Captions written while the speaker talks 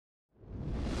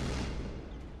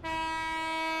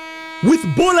With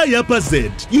Bola Yapa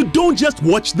Z, you don't just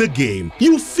watch the game,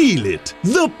 you feel it.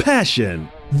 The passion.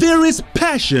 There is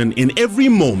passion in every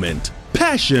moment,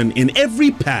 passion in every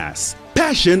pass,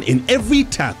 passion in every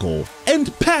tackle,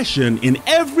 and passion in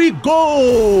every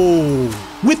goal.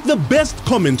 With the best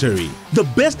commentary, the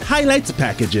best highlights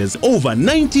packages, over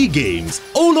 90 games,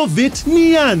 all of it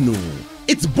Nianu.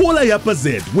 It's Bola Yapa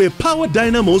Z, where Power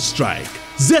Dynamos strike,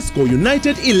 Zesco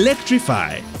United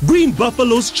electrify, Green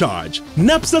Buffaloes charge,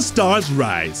 Napsa Stars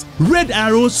rise, Red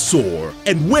Arrows soar,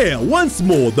 and where once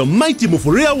more the mighty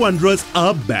Mufuria Wanderers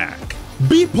are back.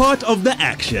 Be part of the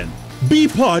action. Be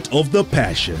part of the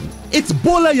passion. It's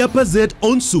Bola Yapa Z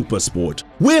on Supersport,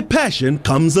 where passion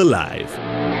comes alive.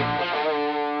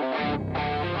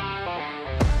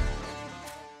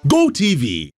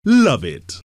 GOtv, love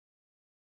it.